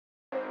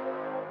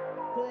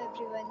Hello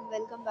everyone,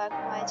 welcome back to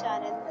my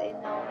channel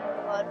and now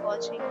you are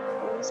watching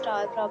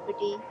 4-star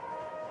property.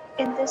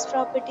 In this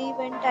property,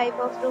 one type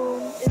of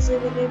room is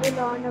available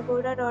on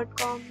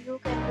agoda.com. You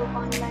can book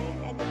online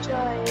and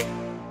enjoy it.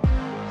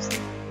 You've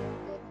seen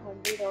more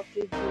than 100 of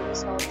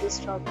reviews of this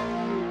property.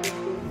 You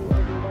can go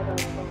to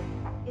agoda.com.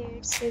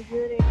 Its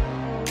review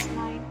rating is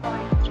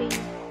 9.3.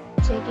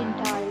 Check-in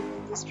time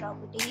in this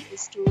property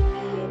is 2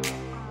 p.m.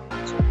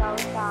 and check-out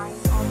time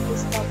of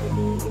this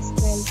property is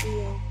 12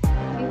 p.m.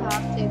 If you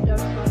have checked out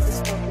from this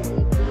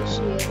property, please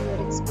share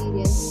your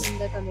experience in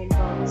the comment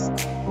box.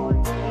 For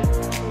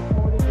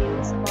more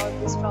details about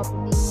this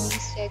property,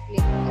 please check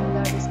link in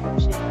the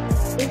description.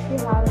 If you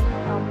have any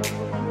problem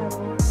booking a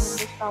room in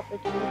this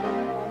property, then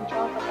you can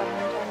drop a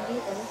comment and we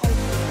will help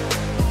you.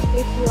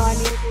 If you are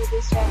new to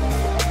this channel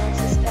and have not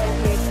subscribed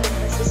yet,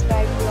 then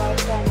subscribe to our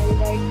channel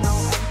right now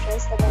and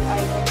press the bell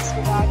icon so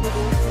that you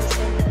don't miss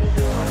any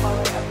video of our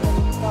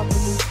upcoming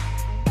property.